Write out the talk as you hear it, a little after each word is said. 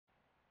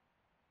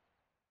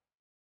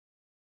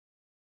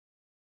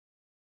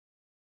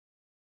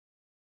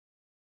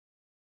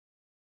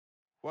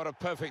What a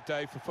perfect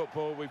day for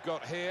football we've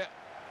got here.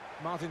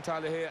 Martin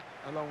Tyler here,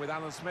 along with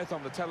Alan Smith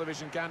on the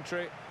television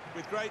gantry.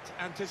 With great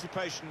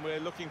anticipation, we're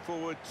looking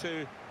forward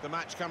to the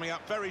match coming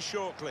up very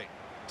shortly.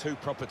 Two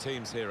proper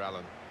teams here,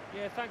 Alan.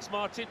 Yeah, thanks,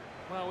 Martin.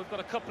 Well, we've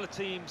got a couple of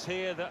teams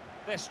here that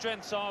their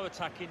strengths are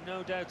attacking,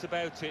 no doubt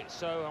about it.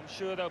 So I'm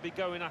sure they'll be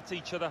going at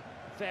each other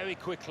very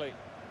quickly.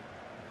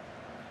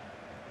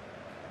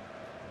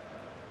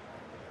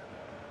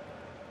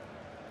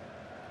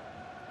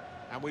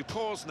 And we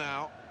pause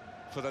now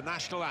for the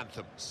national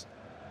anthems.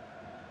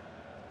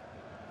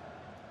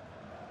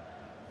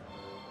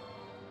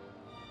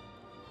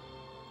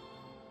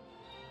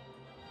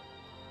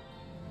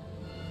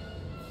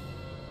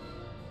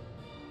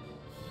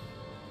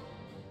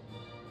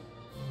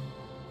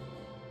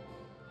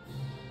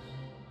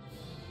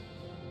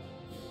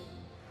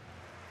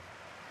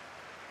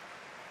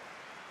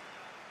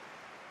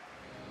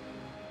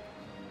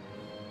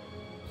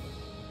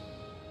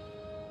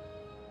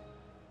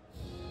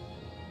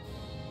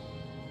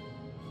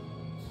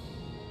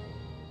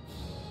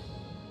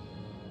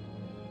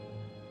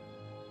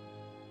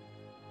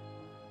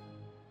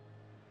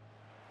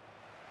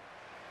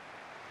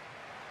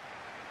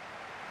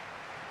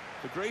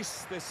 For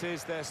Greece, this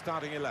is their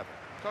starting 11.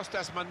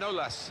 Kostas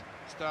Manolas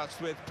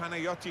starts with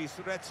Panayotis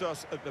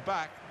Retsos at the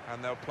back,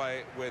 and they'll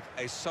play with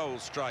a sole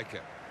striker.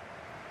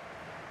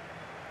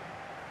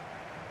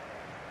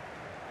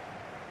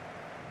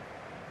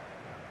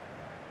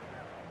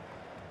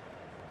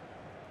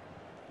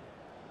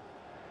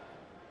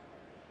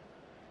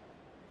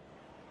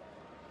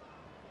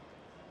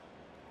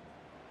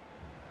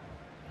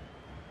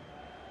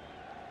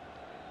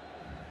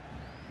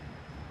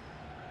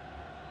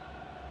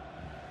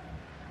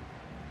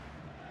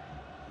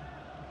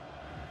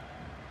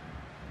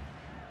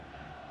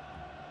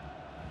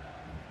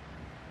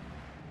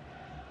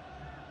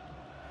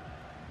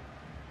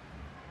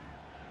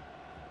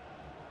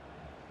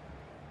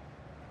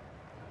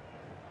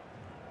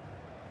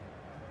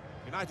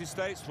 United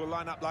States will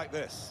line up like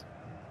this.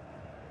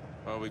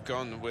 Well, we've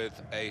gone with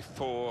a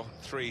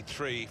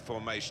 4-3-3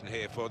 formation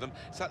here for them.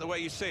 Is that the way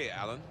you see it,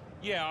 Alan?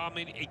 Yeah, I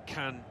mean, it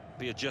can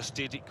be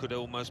adjusted. It could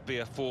almost be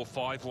a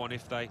 4-5-1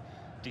 if they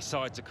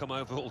decide to come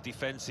over all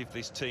defensive,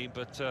 this team.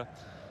 But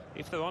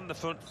if they're on the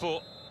front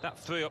foot, that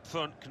three up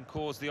front can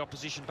cause the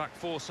opposition back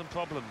four some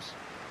problems.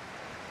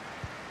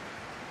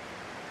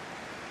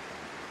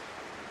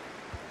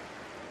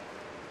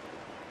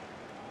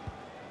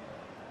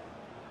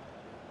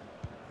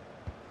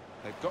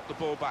 They've got the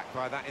ball back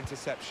by that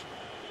interception.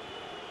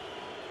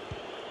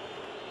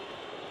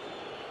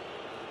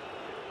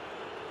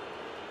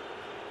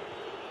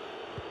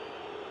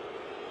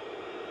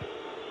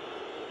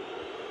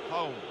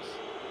 Holmes.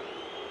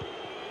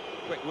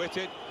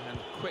 Quick-witted and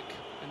quick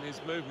in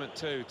his movement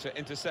too to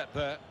intercept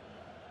there.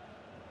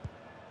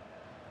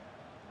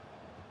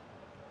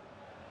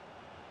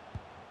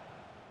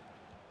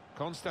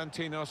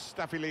 Konstantinos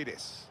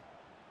Stafylidis.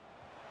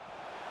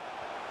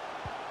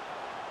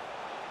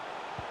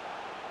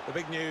 The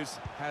big news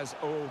has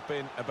all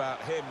been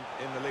about him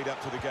in the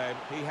lead-up to the game.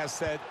 He has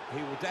said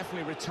he will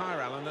definitely retire,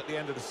 Alan, at the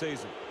end of the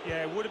season.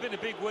 Yeah, it would have been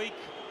a big week.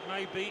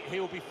 Maybe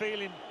he'll be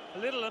feeling a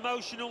little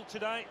emotional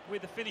today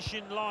with the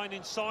finishing line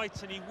in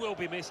sight, and he will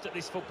be missed at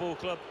this football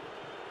club.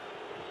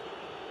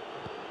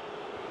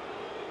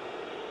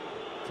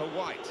 For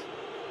White.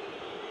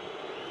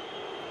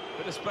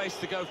 Bit of space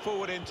to go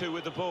forward into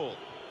with the ball.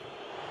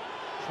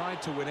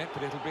 Tried to win it,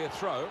 but it'll be a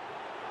throw.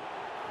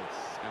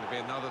 It's going to be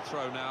another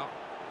throw now.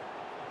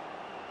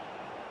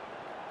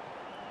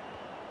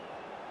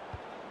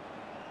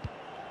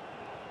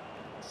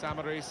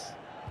 Samaris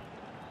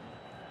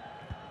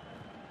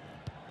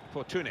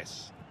for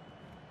Tunis.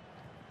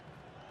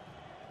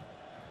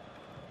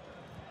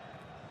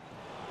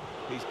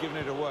 He's given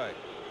it away.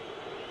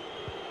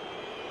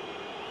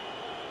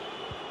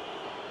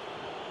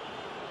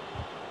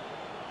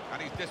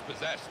 And he's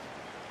dispossessed.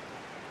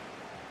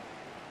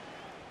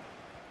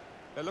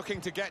 They're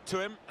looking to get to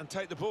him and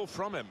take the ball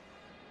from him.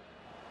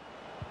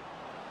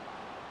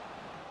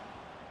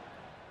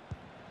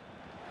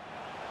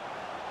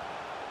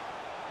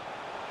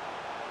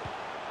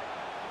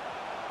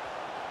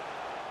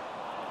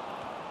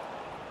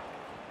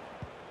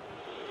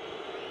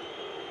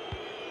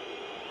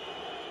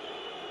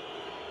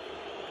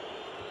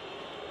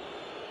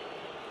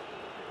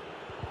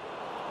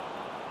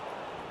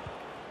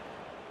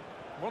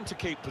 Want to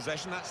keep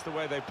possession, that's the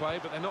way they play,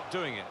 but they're not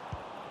doing it.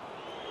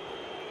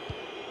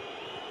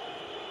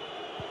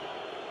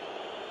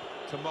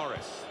 To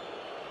Morris.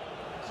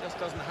 It just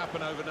doesn't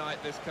happen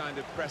overnight, this kind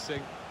of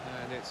pressing,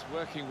 and it's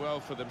working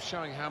well for them,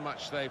 showing how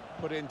much they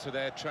put into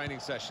their training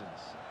sessions.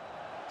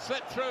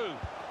 Slip through!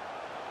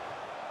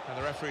 And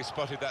the referee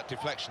spotted that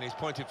deflection, he's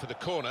pointed for the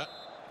corner.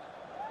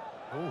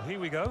 Oh, here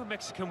we go,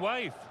 Mexican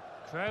wave.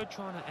 Crowd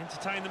trying to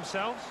entertain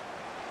themselves.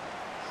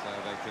 So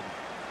they can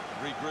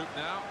regroup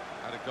now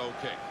at a goal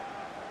kick.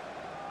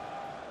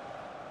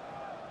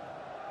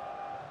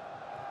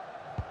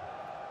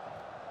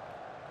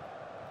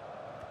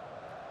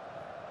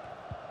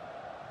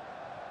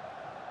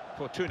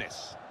 for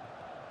Tunis.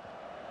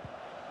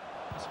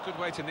 That's a good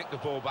way to nick the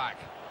ball back.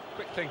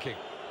 Quick thinking.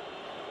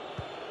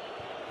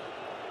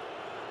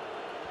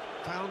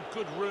 Found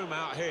good room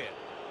out here.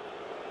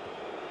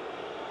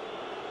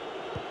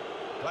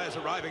 Players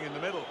arriving in the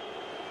middle.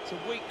 It's a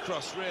weak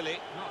cross, really,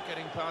 not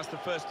getting past the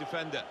first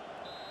defender.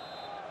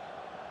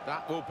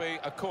 That will be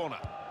a corner.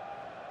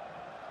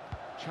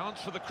 Chance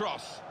for the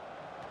cross.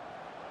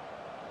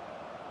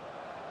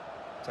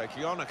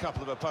 Taking on a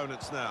couple of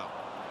opponents now.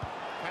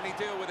 Can he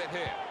deal with it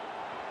here?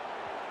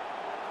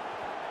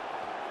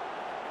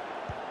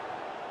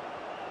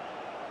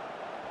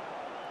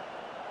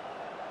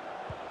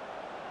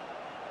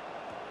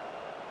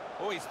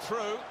 Oh, he's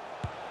through.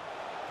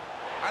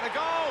 And a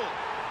goal!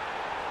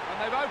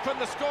 And they've opened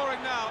the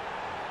scoring now.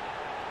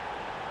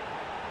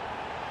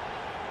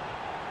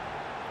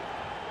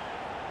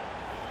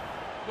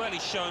 Well,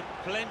 he's shown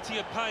plenty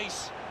of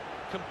pace,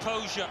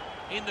 composure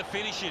in the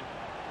finishing.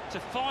 It's a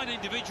fine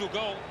individual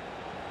goal.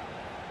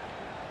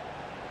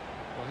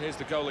 Well, here's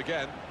the goal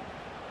again.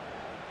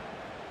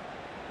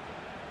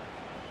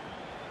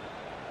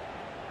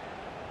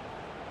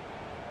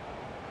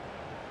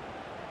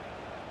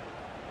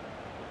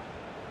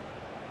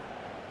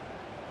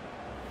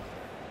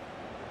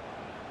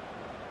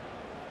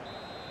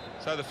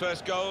 So the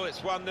first goal,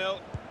 it's 1-0.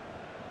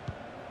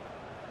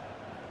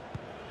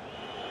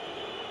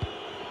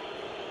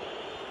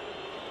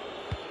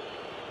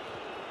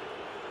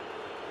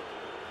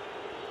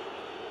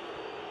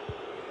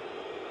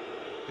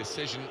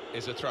 Decision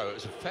is a throw. It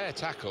was a fair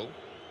tackle.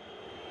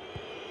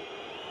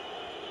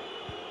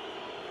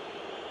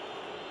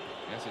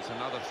 Yes, it's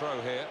another throw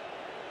here.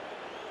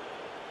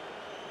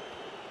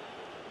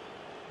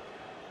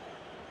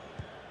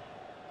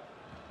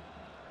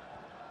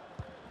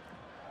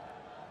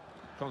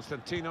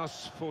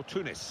 Konstantinos for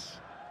Tunis.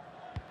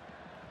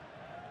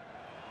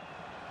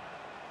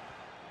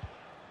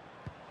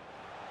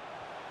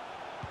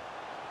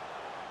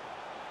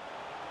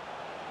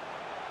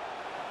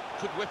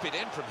 Could whip it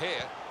in from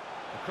here.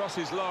 The cross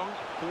is long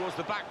towards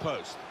the back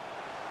post.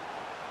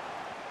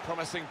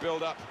 Promising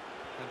build-up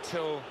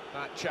until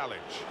that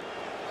challenge.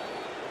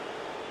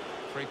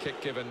 Free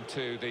kick given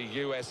to the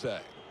USA.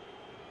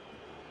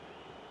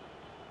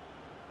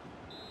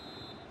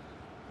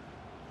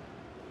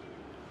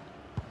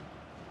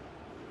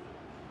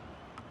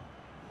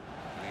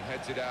 And he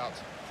heads it out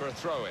for a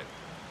throw-in.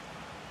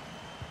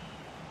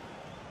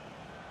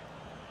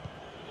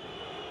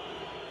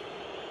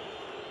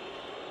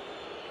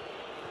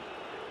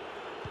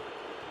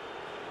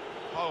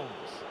 Holmes.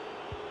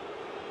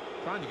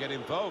 Trying to get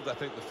involved, I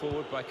think, the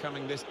forward by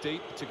coming this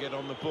deep to get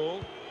on the ball.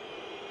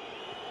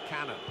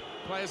 Cannon.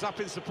 Players up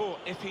in support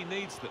if he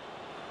needs them.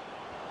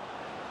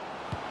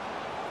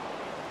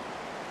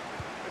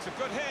 It's a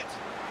good hit.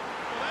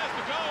 Well, there's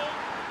the goal.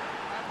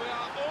 And we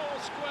are all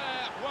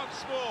square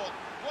once more.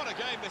 What a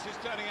game this is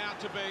turning out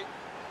to be.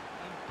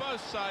 And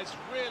both sides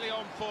really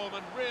on form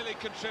and really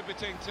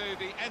contributing to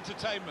the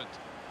entertainment.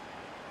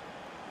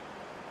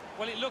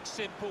 Well, it looks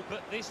simple,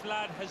 but this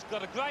lad has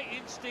got a great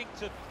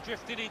instinct of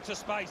drifting into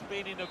space,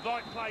 being in the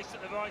right place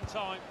at the right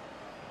time.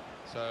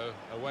 So,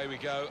 away we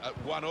go at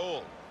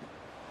 1-1.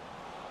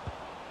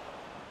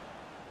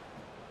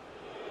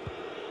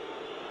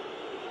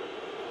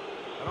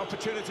 An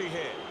opportunity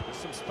here, with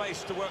some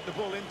space to work the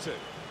ball into.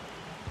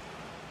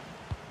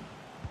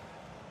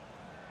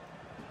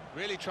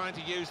 Really trying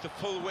to use the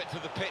full width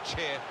of the pitch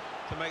here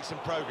to make some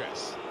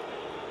progress.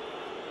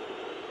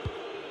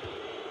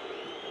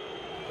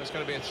 There's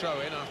going to be a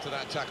throw-in after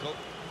that tackle.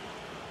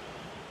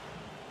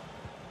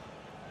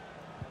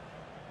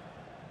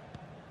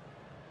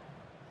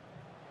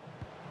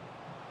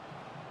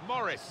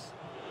 Morris.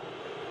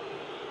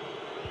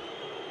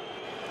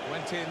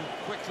 Went in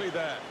quickly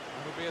there.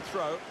 It'll be a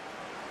throw.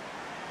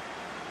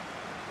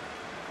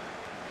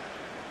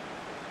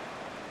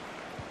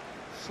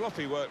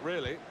 Sloppy work,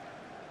 really.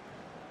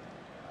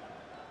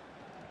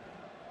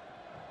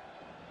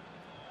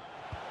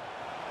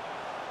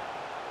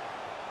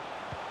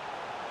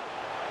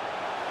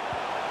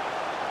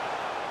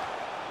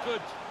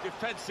 Good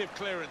defensive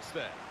clearance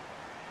there.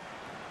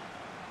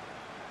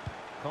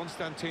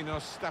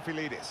 Konstantinos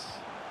Stafylidis.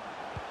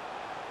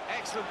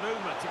 Excellent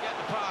movement to get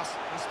the pass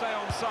and stay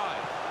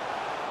onside.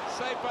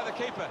 Saved by the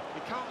keeper. He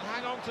can't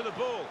hang on to the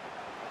ball.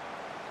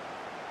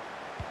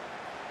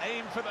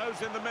 Aim for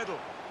those in the middle.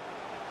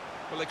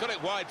 Well, they got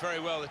it wide very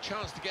well. A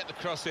chance to get the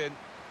cross in,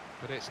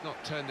 but it's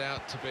not turned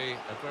out to be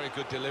a very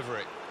good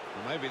delivery.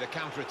 Well, maybe the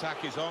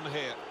counter-attack is on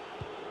here.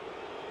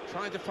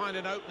 Trying to find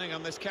an opening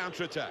on this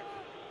counter-attack.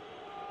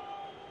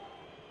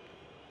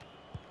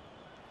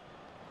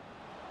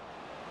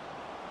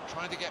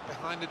 Trying to get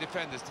behind the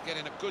defenders to get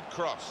in a good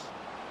cross.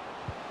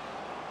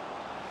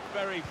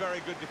 Very,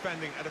 very good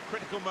defending at a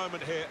critical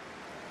moment here.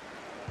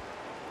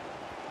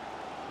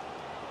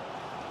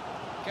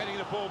 Getting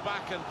the ball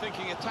back and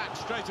thinking attack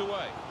straight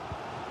away.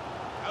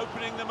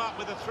 Opening them up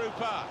with a through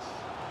pass.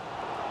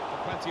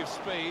 Plenty of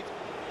speed,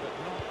 but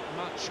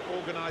not much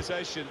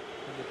organisation.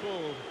 And the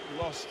ball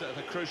lost at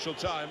a crucial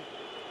time.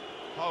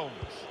 Holmes.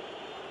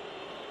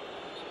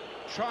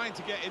 trying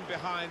to get in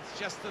behind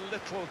just a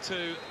little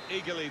too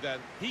eagerly then.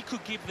 He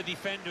could give the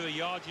defender a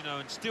yard, you know,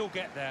 and still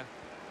get there.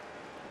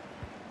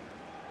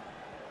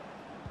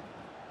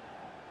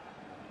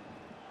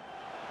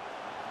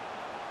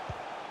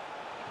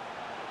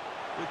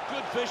 With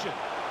good vision.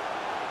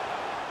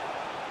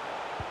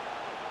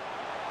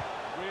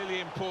 Really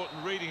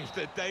important reading of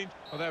the danger.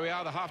 Well, there we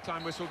are, the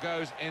half-time whistle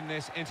goes in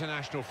this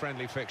international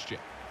friendly fixture.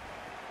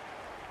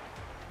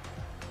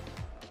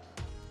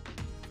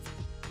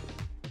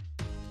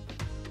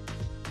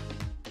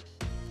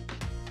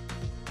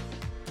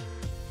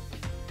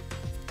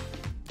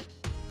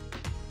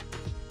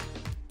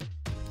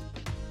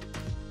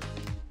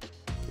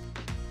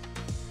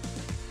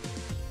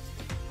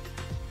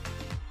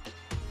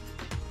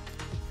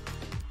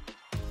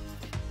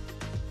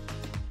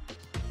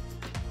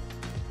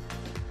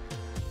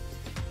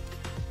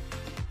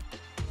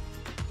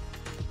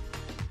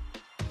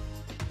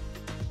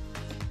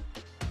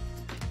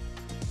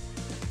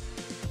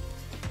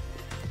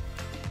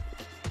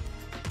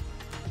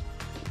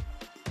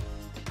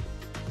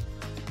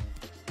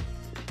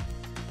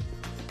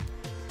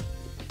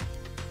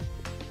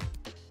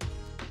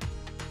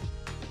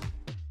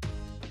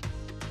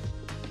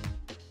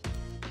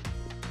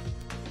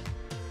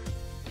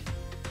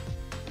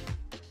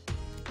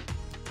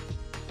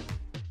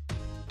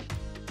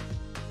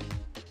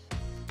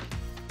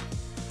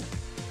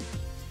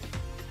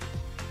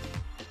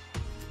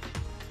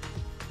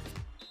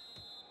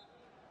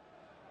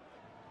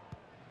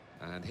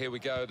 And here we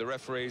go, the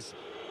referee's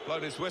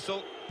blown his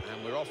whistle,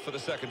 and we're off for the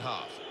second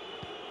half.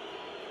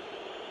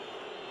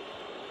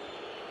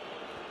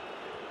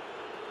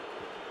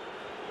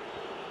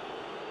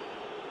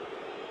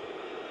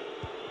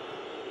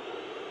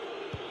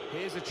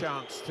 Here's a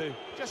chance to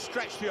just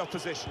stretch the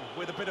opposition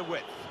with a bit of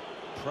width.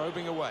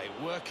 Probing away,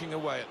 working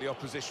away at the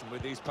opposition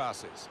with these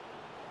passes.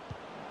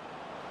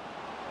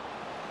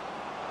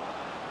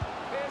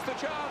 Here's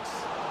the chance.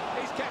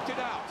 He's kept it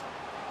out.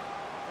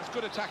 That's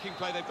good attacking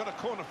play. They've got a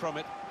corner from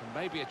it, and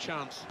maybe a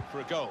chance for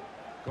a goal.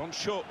 Gone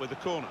short with the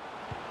corner.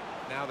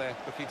 Now they're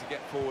looking to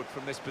get forward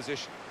from this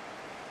position.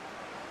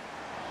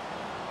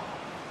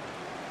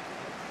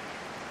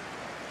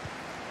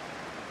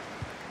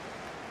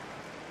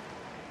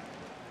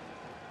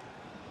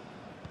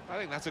 I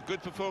think that's a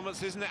good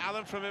performance, isn't it,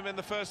 Alan, from him in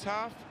the first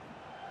half?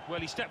 Well,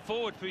 he stepped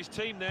forward for his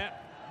team there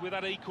with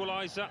that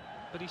equaliser,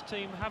 but his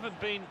team haven't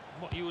been,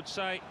 what you would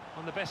say,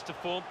 on the best of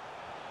form.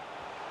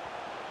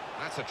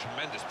 That's a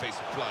tremendous piece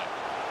of play.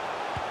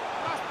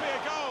 Must be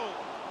a goal.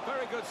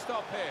 Very good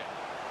stop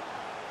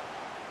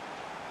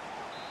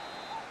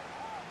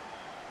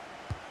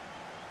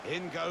here.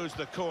 In goes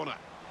the corner.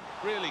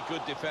 Really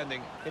good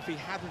defending. If he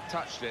hadn't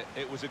touched it,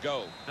 it was a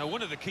goal. Now,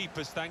 one of the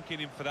keepers thanking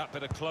him for that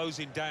bit of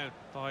closing down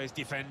by his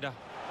defender.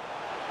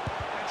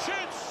 And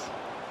shoots!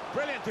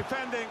 Brilliant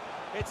defending.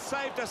 It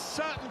saved a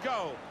certain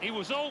goal. He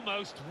was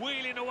almost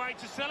wheeling away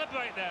to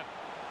celebrate there.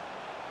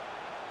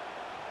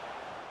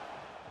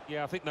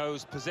 Yeah, I think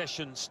those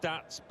possession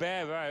stats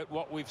bear out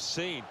what we've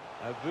seen.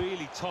 A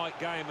really tight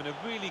game and a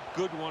really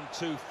good one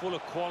too, full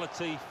of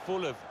quality,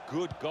 full of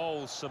good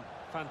goals, some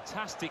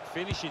fantastic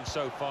finishing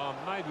so far.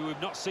 Maybe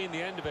we've not seen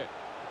the end of it.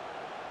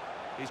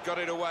 He's got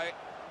it away.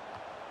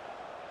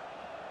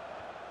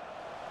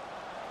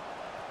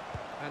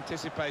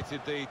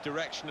 Anticipated the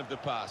direction of the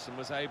pass and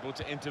was able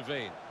to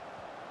intervene.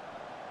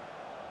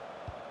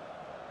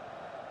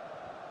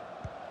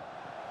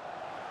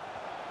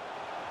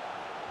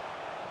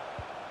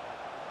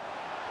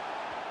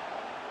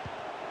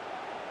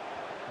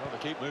 Well,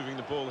 they keep moving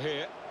the ball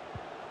here.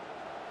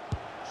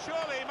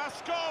 Surely he must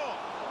score!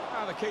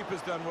 Now the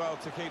keeper's done well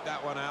to keep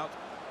that one out.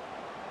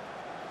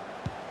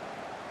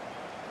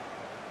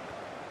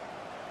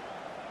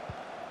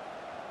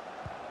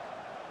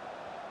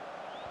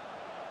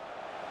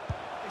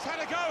 He's had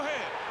a go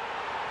here.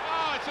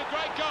 Oh, it's a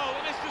great goal,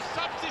 and it's the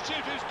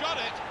substitute who's got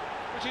it,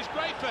 which is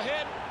great for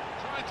him.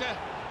 Trying to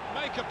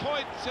make a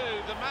point to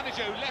the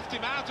manager who left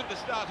him out of the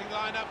starting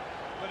lineup,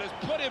 but has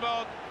put him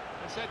on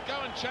and said, go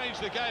and change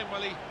the game.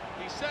 Well,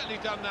 he's certainly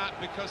done that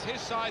because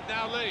his side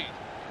now lead.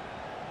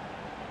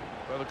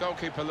 Well, the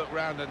goalkeeper looked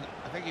round and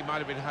I think he might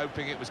have been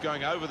hoping it was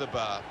going over the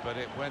bar, but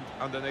it went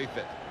underneath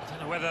it. I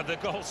don't know whether the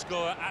goal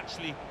scorer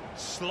actually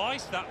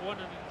sliced that one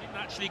and it didn't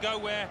actually go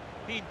where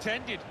he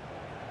intended.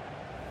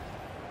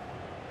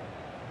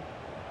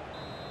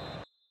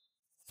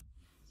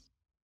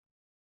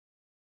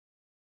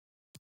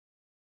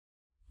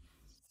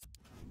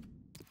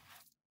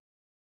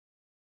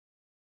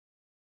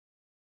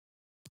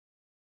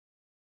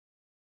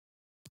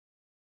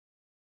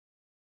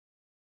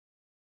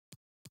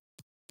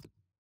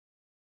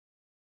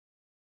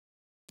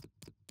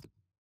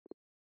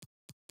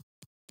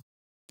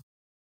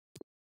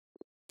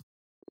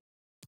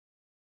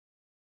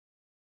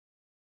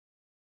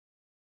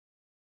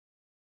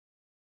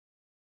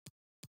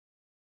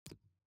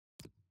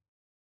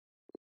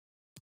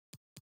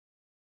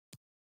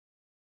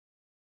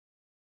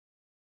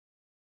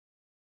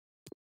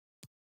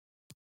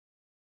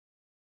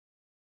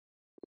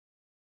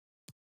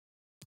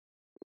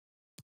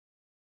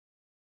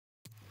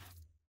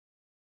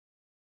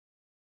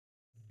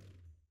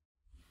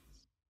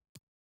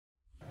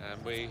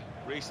 And we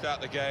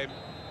restart the game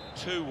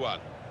 2-1.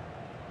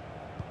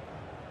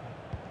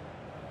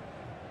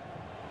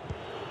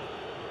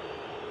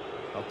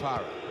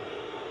 Opara.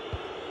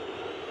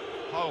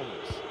 Holmes.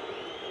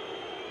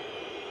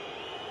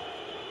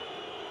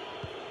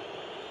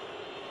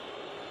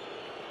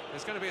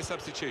 There's going to be a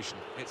substitution.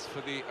 It's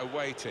for the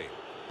away team.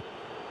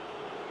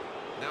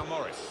 Now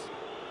Morris.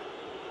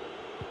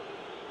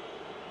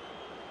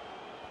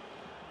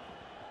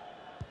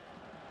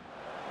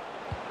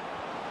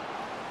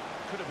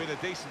 Could have been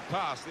a decent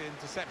pass. The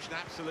interception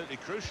absolutely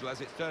crucial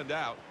as it's turned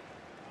out.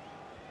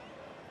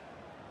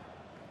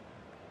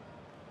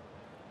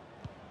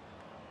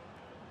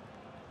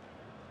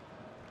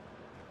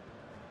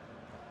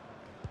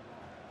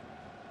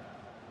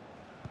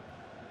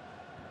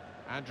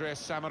 Andreas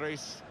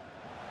Samaris.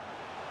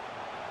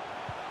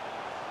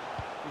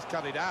 He's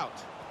cut it out.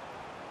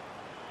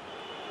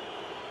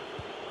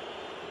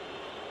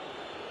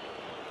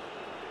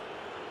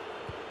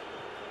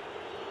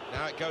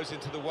 Now it goes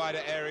into the wider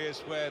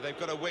areas where they've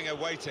got a winger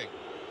waiting.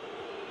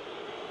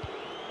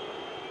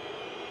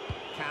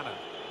 Cannon.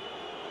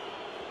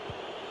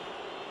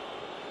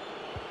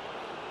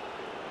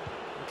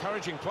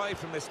 Encouraging play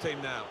from this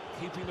team now,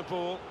 keeping the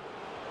ball.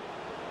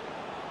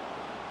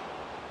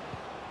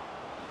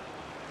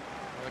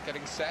 They're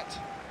getting set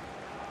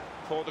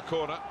for the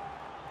corner.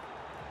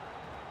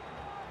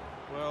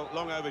 Well,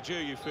 long overdue,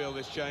 you feel,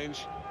 this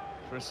change.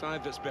 For a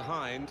side that's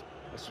behind,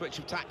 a switch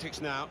of tactics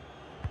now.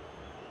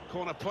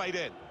 Corner played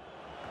in.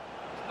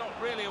 It's not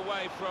really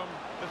away from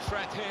the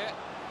threat here.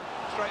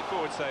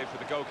 Straightforward save for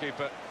the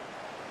goalkeeper.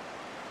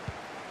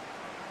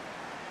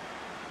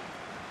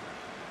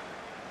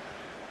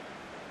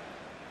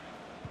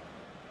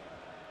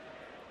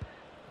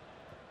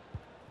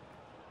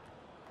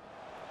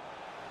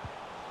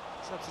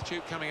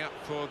 Substitute coming up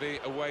for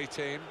the away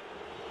team.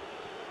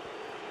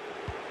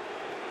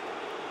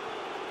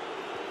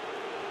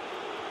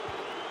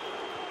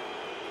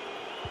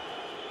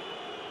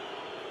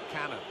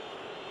 Cannon.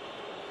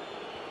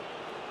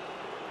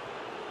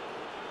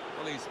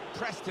 Well, he's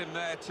pressed him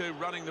there to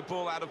running the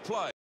ball out of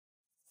play.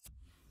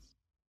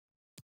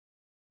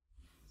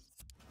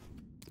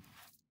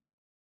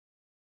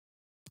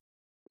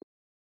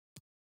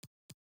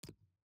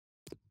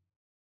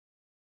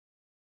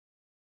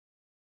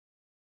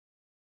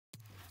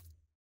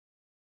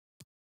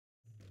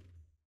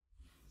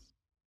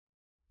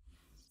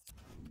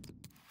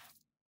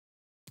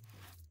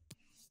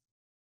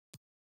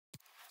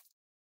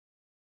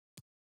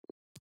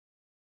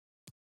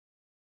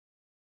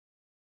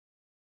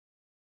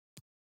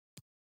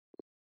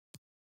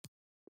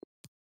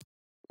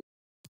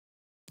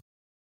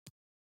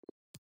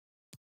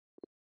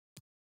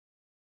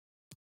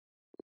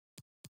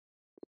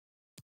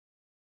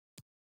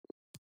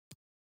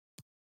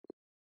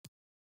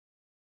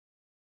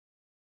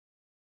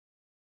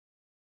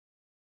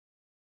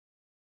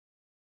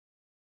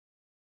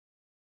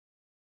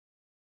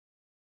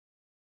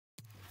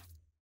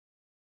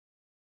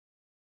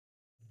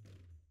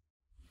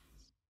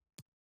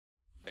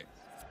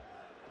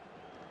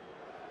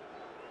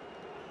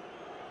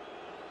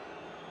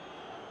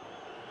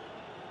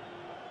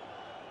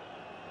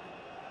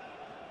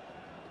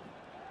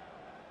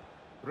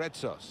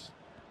 Retsos.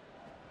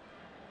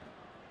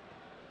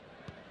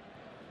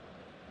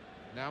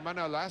 Now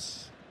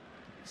Manolas.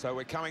 So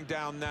we're coming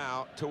down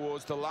now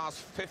towards the last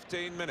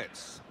 15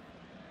 minutes.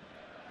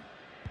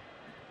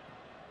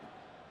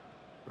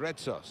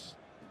 Retsos.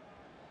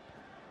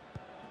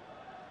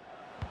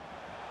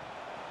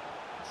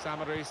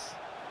 Samaris.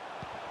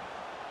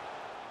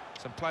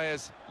 Some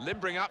players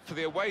limbering up for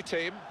the away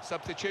team.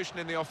 Substitution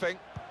in the offing.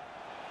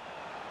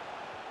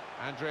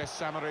 Andreas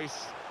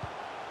Samaris.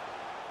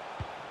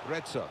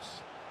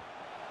 Retsos.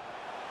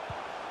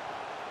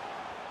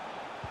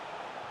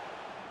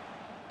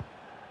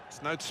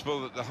 It's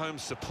noticeable that the home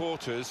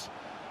supporters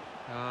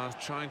are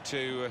trying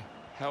to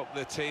help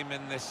their team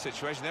in this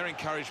situation. They're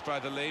encouraged by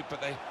the lead,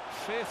 but they're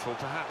fearful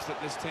perhaps that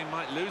this team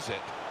might lose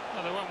it.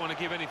 Well, they won't want to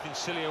give anything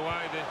silly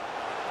away.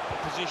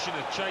 The position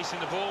of chasing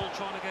the ball,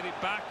 trying to get it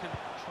back and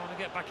trying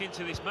to get back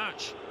into this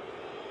match.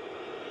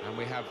 And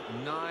we have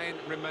 9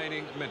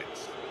 remaining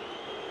minutes.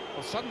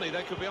 Well, suddenly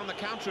they could be on the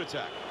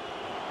counter-attack.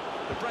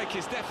 The break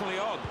is definitely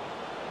on.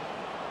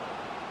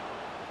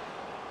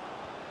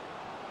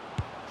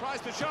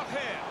 Tries the shot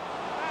here.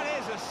 That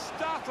is a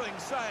startling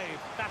save.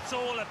 That's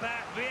all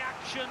about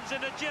reactions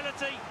and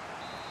agility.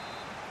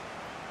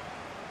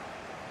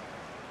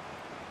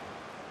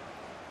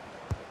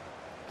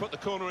 Put the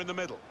corner in the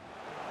middle.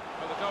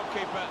 But the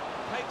goalkeeper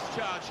takes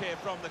charge here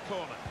from the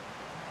corner.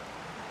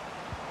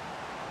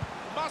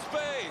 Must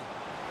be.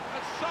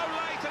 It's so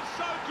late and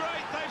so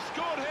great. They've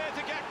scored here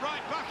to get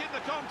right back in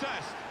the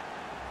contest.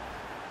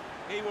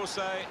 He will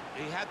say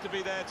he had to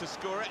be there to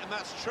score it, and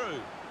that's true.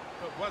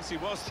 But once he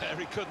was there,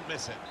 he couldn't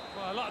miss it.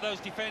 Well, a lot of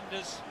those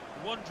defenders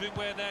wondering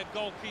where their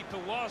goalkeeper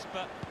was,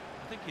 but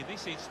I think in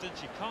this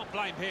instance you can't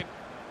blame him.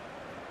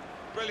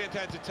 Brilliant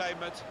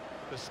entertainment.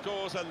 The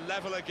scores are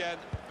level again.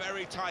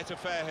 Very tight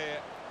affair here.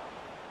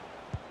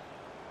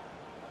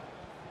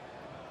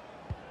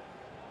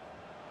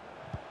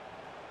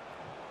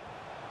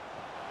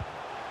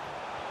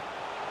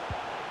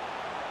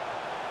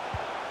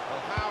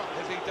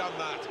 done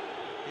that.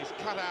 He's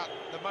cut out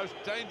the most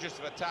dangerous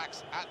of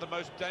attacks at the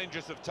most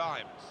dangerous of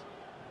times.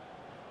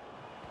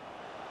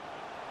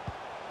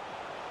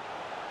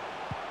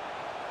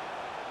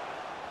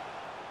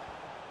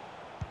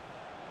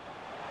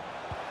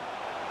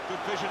 Good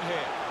vision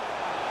here.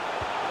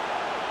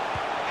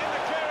 In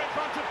the clear in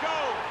front of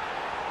goal.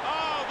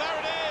 Oh, there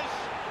it is.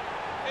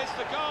 It's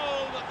the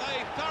goal that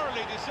they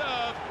thoroughly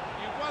deserve.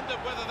 You wondered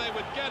whether they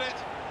would get it.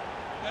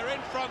 They're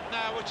in front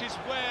now, which is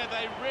where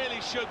they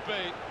really should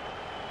be.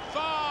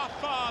 Far,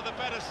 far the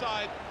better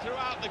side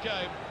throughout the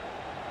game.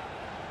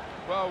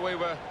 Well, we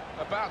were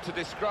about to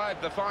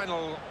describe the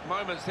final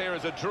moments here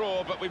as a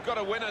draw, but we've got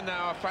a winner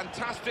now, a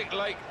fantastic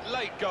late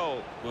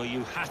goal. Well,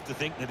 you have to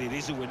think that it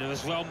is a winner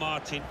as well,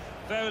 Martin.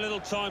 Very little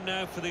time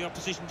now for the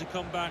opposition to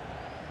come back.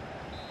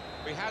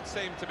 We had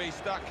seemed to be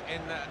stuck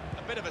in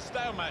a bit of a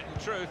stalemate, in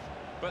truth,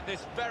 but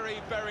this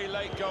very, very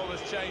late goal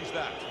has changed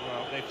that.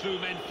 Well, they threw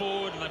men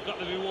forward and they've got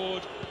the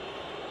reward.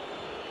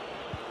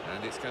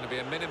 And it's going to be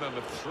a minimum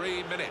of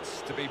 3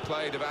 minutes to be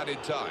played of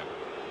added time.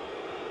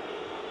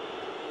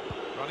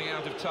 Running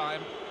out of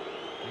time.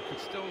 They could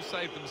still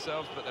save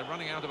themselves, but they're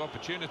running out of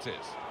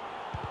opportunities.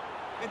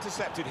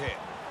 Intercepted here.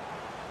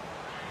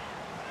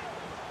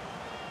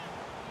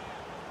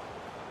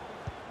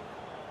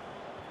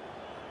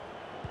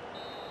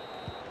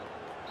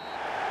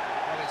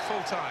 Well, it's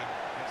full time.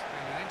 It's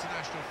been an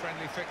international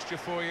friendly fixture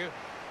for you,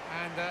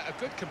 and a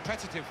good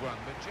competitive one,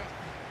 but just...